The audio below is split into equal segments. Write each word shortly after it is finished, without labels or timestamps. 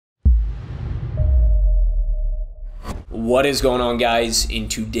What is going on, guys? In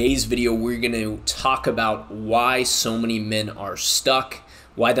today's video, we're going to talk about why so many men are stuck,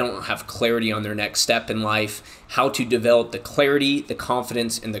 why they don't have clarity on their next step in life, how to develop the clarity, the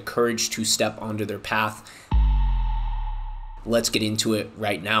confidence, and the courage to step onto their path. Let's get into it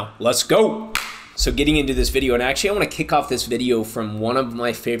right now. Let's go! So getting into this video, and actually I want to kick off this video from one of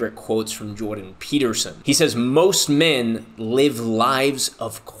my favorite quotes from Jordan Peterson. He says, "Most men live lives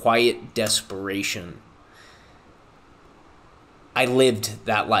of quiet desperation." I lived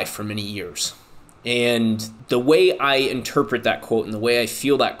that life for many years. And the way I interpret that quote and the way I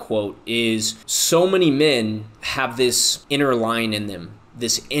feel that quote is so many men have this inner line in them,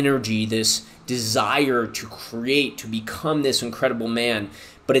 this energy, this desire to create, to become this incredible man.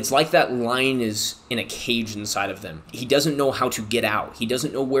 But it's like that lion is in a cage inside of them. He doesn't know how to get out. He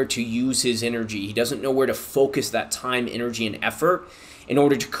doesn't know where to use his energy. He doesn't know where to focus that time, energy, and effort in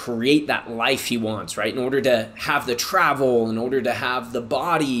order to create that life he wants, right? In order to have the travel, in order to have the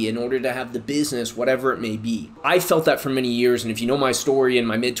body, in order to have the business, whatever it may be. I felt that for many years, and if you know my story, in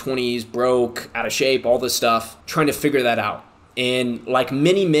my mid-20s, broke, out of shape, all this stuff, trying to figure that out. And like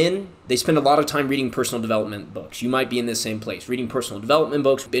many men, they spend a lot of time reading personal development books. You might be in the same place, reading personal development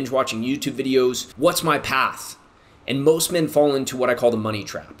books, binge watching YouTube videos. What's my path? And most men fall into what I call the money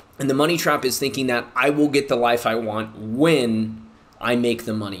trap. And the money trap is thinking that I will get the life I want when I make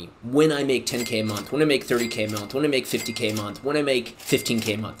the money, when I make 10K a month, when I make 30K a month, when I make 50K a month, when I make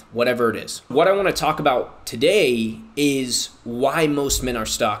 15K a month, whatever it is. What I want to talk about today is why most men are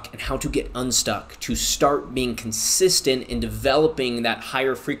stuck and how to get unstuck, to start being consistent in developing that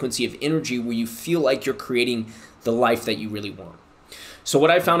higher frequency of energy where you feel like you're creating the life that you really want. So what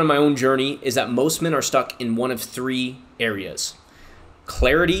I found in my own journey is that most men are stuck in one of three areas: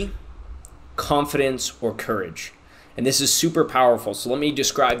 clarity, confidence, or courage. And this is super powerful. So let me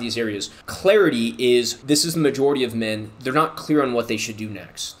describe these areas. Clarity is, this is the majority of men, they're not clear on what they should do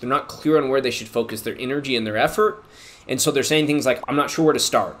next. They're not clear on where they should focus their energy and their effort. And so they're saying things like, I'm not sure where to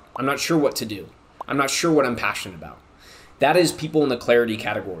start. I'm not sure what to do. I'm not sure what I'm passionate about. That is people in the clarity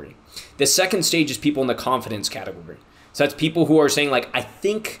category. The second stage is people in the confidence category. So that's people who are saying like, I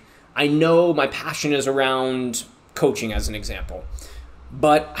think I know my passion is around coaching as an example,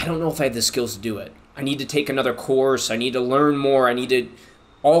 but I don't know if I have the skills to do it. I need to take another course. I need to learn more. I need to,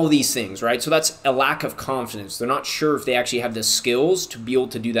 all of these things, right? So that's a lack of confidence. They're not sure if they actually have the skills to be able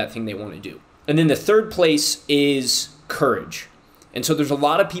to do that thing they want to do. And then the third place is courage. And so there's a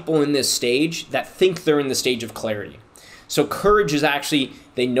lot of people in this stage that think they're in the stage of clarity. So courage is actually,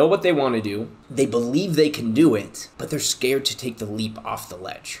 they know what they want to do. They believe they can do it, but they're scared to take the leap off the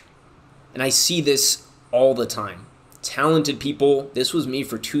ledge. And I see this all the time. Talented people, this was me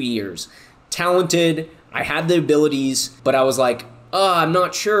for 2 years. Talented, I had the abilities, but I was like, I'm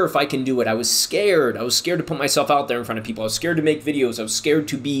not sure if I can do it. I was scared. I was scared to put myself out there in front of people. I was scared to make videos. I was scared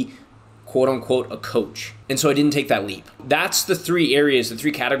to be, quote unquote, a coach. And so I didn't take that leap. That's the three areas, the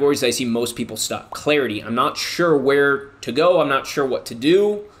three categories that I see most people stuck. Clarity, I'm not sure where to go. I'm not sure what to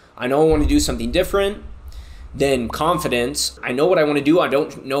do. I know I want to do something different. Then confidence, I know what I want to do. I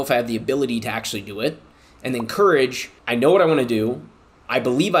don't know if I have the ability to actually do it. And then courage, I know what I want to do. I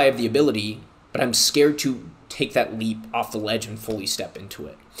believe I have the ability, but I'm scared to take that leap off the ledge and fully step into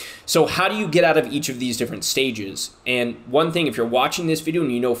it. So how do you get out of each of these different stages? And one thing, if you're watching this video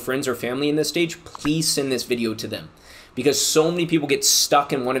and you know friends or family in this stage, please send this video to them, because so many people get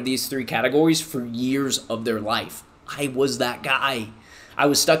stuck in one of these three categories for years of their life. I was that guy. I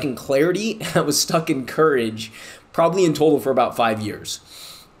was stuck in clarity and I was stuck in courage, probably in total for about 5 years.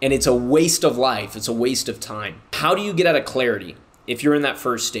 And it's a waste of life. It's a waste of time. How do you get out of clarity? If you're in that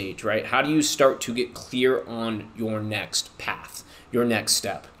first stage, right? How do you start to get clear on your next path, your next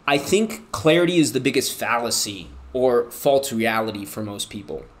step? I think clarity is the biggest fallacy or false reality for most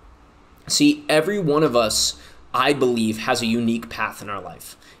people. See, every one of us, I believe, has a unique path in our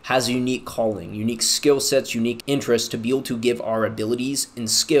life, has a unique calling, unique skill sets, unique interests to be able to give our abilities and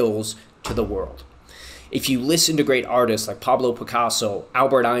skills to the world. If you listen to great artists like Pablo Picasso,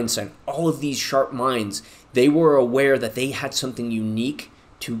 Albert Einstein, all of these sharp minds, they were aware that they had something unique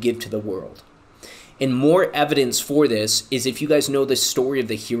to give to the world. And more evidence for this is if you guys know the story of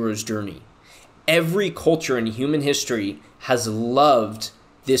the hero's journey. Every culture in human history has loved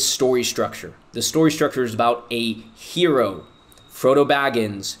this story structure. The story structure is about a hero, Frodo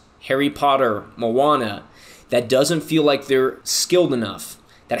Baggins, Harry Potter, Moana, that doesn't feel like they're skilled enough,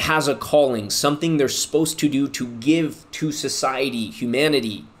 that has a calling, something they're supposed to do to give to society,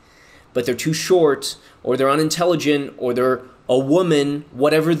 humanity, but they're too short, or they're unintelligent, or they're a woman,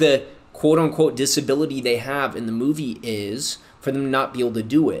 whatever the quote-unquote disability they have in the movie is, for them to not be able to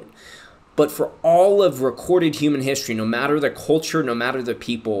do it. But for all of recorded human history, no matter the culture, no matter the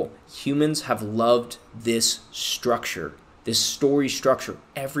people, humans have loved this structure, this story structure.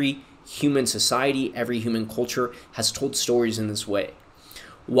 Every human society, every human culture has told stories in this way.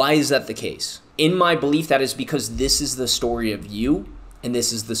 Why is that the case? In my belief, that is because this is the story of you, and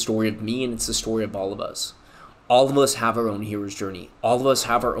this is the story of me, and it's the story of all of us. All of us have our own hero's journey. All of us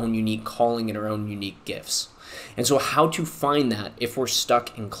have our own unique calling and our own unique gifts. And so how to find that if we're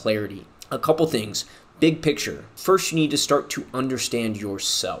stuck in clarity? A couple things. Big picture. First, you need to start to understand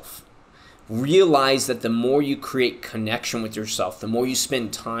yourself. Realize that the more you create connection with yourself, the more you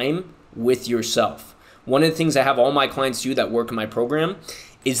spend time with yourself. One of the things I have all my clients do that work in my program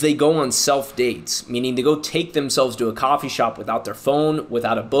is they go on self-dates, meaning they go take themselves to a coffee shop without their phone,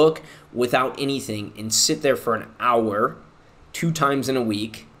 without a book, without anything, and sit there for an hour, 2 times in a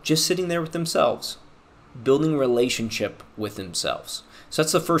week, just sitting there with themselves, building a relationship with themselves. So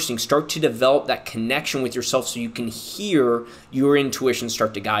that's the first thing. Start to develop that connection with yourself so you can hear your intuition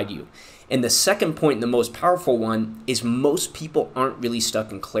start to guide you. And the second point, the most powerful one, is most people aren't really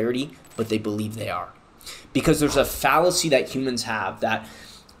stuck in clarity, but they believe they are. Because there's a fallacy that humans have that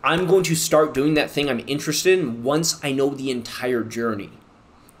I'm going to start doing that thing I'm interested in once I know the entire journey,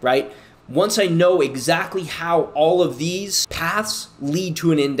 right? Once I know exactly how all of these paths lead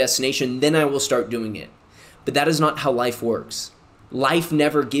to an end destination, then I will start doing it. But that is not how life works. Life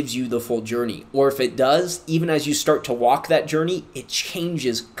never gives you the full journey. Or if it does, even as you start to walk that journey, it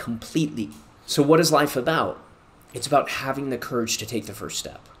changes completely. So what is life about? It's about having the courage to take the first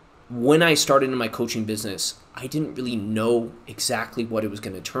step. When I started in my coaching business, I didn't really know exactly what it was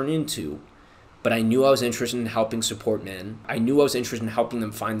going to turn into, but I knew I was interested in helping support men. I knew I was interested in helping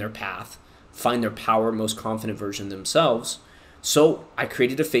them find their path, find their power, most confident version of themselves. So I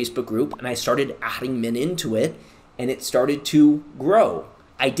created a Facebook group and I started adding men into it, and it started to grow.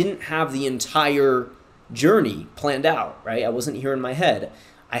 I didn't have the entire journey planned out, right? I wasn't here in my head.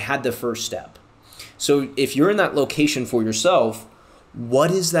 I had the first step. So if you're in that location for yourself,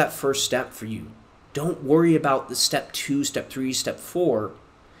 what is that first step for you? Don't worry about the step 2, step 3, step 4.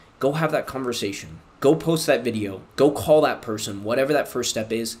 Go have that conversation. Go post that video. Go call that person. Whatever that first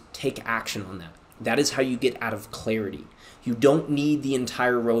step is, take action on that. That is how you get out of clarity. You don't need the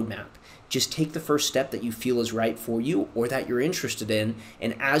entire roadmap. Just take the first step that you feel is right for you or that you're interested in.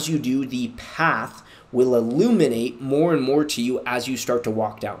 And as you do, the path will illuminate more and more to you as you start to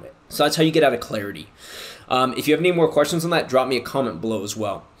walk down it. So that's how you get out of clarity. If you have any more questions on that, drop me a comment below as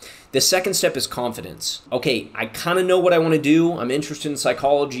well. The second step is confidence. Okay, I kind of know what I want to do. I'm interested in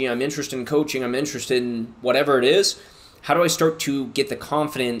psychology. I'm interested in coaching. I'm interested in whatever it is. How do I start to get the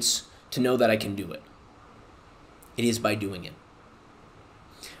confidence to know that I can do it? It is by doing it.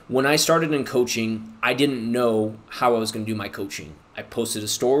 When I started in coaching, I didn't know how I was going to do my coaching. I posted a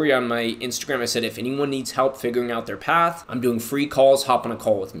story on my Instagram. I said, if anyone needs help figuring out their path, I'm doing free calls, hop on a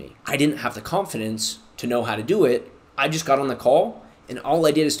call with me. I didn't have the confidence to know how to do it. I just got on the call and all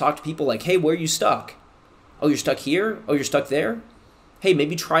I did is talk to people like, hey, where are you stuck? Oh, you're stuck here? Oh, you're stuck there? Hey,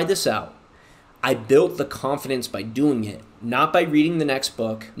 maybe try this out. I built the confidence by doing it, not by reading the next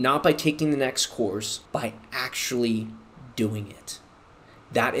book, not by taking the next course, by actually doing it.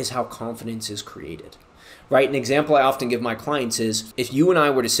 That is how confidence is created, right? An example I often give my clients is if you and I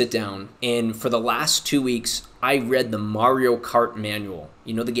were to sit down and for the last 2 weeks, I read the Mario Kart manual.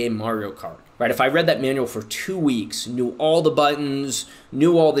 You know the game Mario Kart, right? If I read that manual for 2 weeks, knew all the buttons,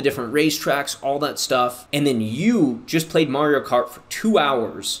 knew all the different racetracks, all that stuff, and then you just played Mario Kart for 2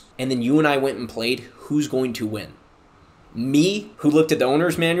 hours, and then you and I went and played, who's going to win? Me, who looked at the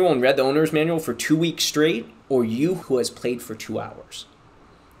owner's manual and read the owner's manual for 2 weeks straight, or you who has played for 2 hours?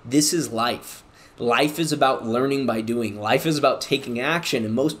 This is life. Life is about learning by doing. Life is about taking action,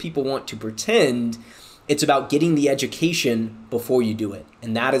 and most people want to pretend it's about getting the education before you do it,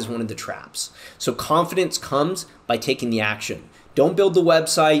 and that is one of the traps. So confidence comes by taking the action. Don't build the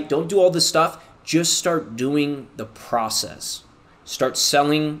website, don't do all this stuff, just start doing the process. Start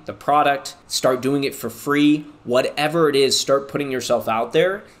selling the product, start doing it for free, whatever it is, start putting yourself out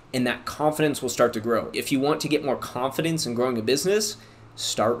there, and that confidence will start to grow. If you want to get more confidence in growing a business,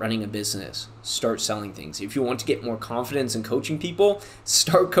 start running a business, start selling things. If you want to get more confidence in coaching people,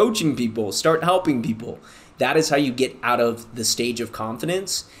 start coaching people, start helping people. That is how you get out of the stage of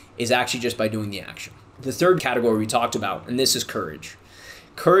confidence, is actually just by doing the action. The third category we talked about, and this is courage.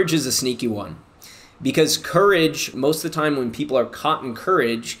 Courage is a sneaky one because courage, most of the time when people are caught in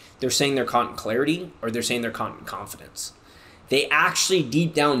courage, they're saying they're caught in clarity or they're saying they're caught in confidence. They actually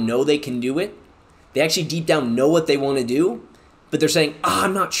deep down know they can do it. They actually deep down know what they want to do, but they're saying,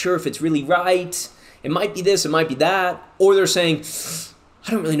 I'm not sure if it's really right. It might be this, it might be that. Or they're saying,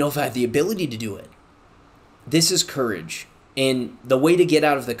 I don't really know if I have the ability to do it. This is courage. And the way to get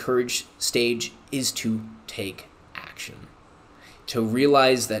out of the courage stage is to take action. To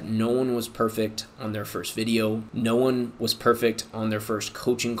realize that no one was perfect on their first video. No one was perfect on their first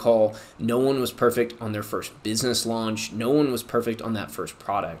coaching call. No one was perfect on their first business launch. No one was perfect on that first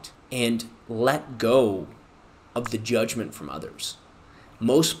product. And let go of the judgment from others.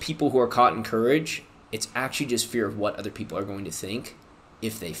 Most people who are caught in courage, it's actually just fear of what other people are going to think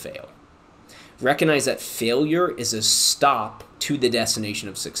if they fail. Recognize that failure is a stop to the destination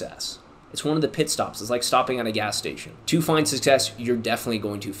of success. It's one of the pit stops. It's like stopping at a gas station. To find success, you're definitely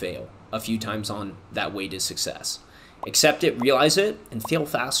going to fail a few times on that way to success. Accept it, realize it, and fail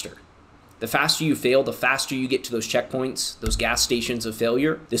faster. The faster you fail, the faster you get to those checkpoints, those gas stations of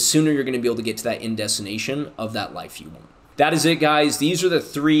failure, the sooner you're going to be able to get to that end destination of that life you want. That is it, guys. These are the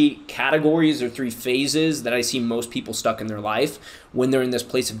 3 categories or 3 phases that I see most people stuck in their life when they're in this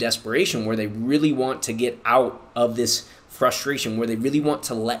place of desperation where they really want to get out of this frustration, where they really want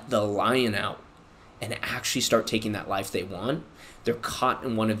to let the lion out and actually start taking that life they want. They're caught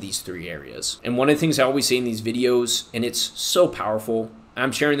in one of these 3 areas. And one of the things I always say in these videos, and it's so powerful,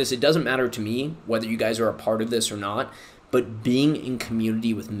 I'm sharing this, it doesn't matter to me whether you guys are a part of this or not, but being in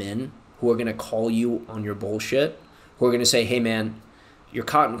community with men who are going to call you on your bullshit, who are going to say, hey man, you're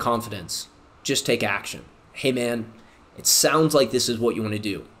caught in confidence, just take action. Hey man, it sounds like this is what you want to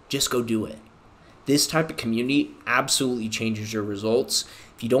do, just go do it. This type of community absolutely changes your results.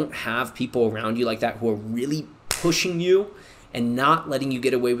 If you don't have people around you like that who are really pushing you and not letting you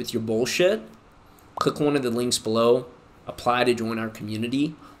get away with your bullshit, click one of the links below, apply to join our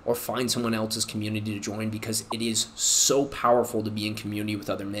community, or find someone else's community to join, because it is so powerful to be in community with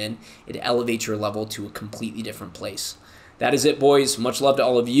other men. It elevates your level to a completely different place. That is it, boys. Much love to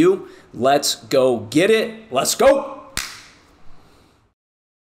all of you. Let's go get it. Let's go.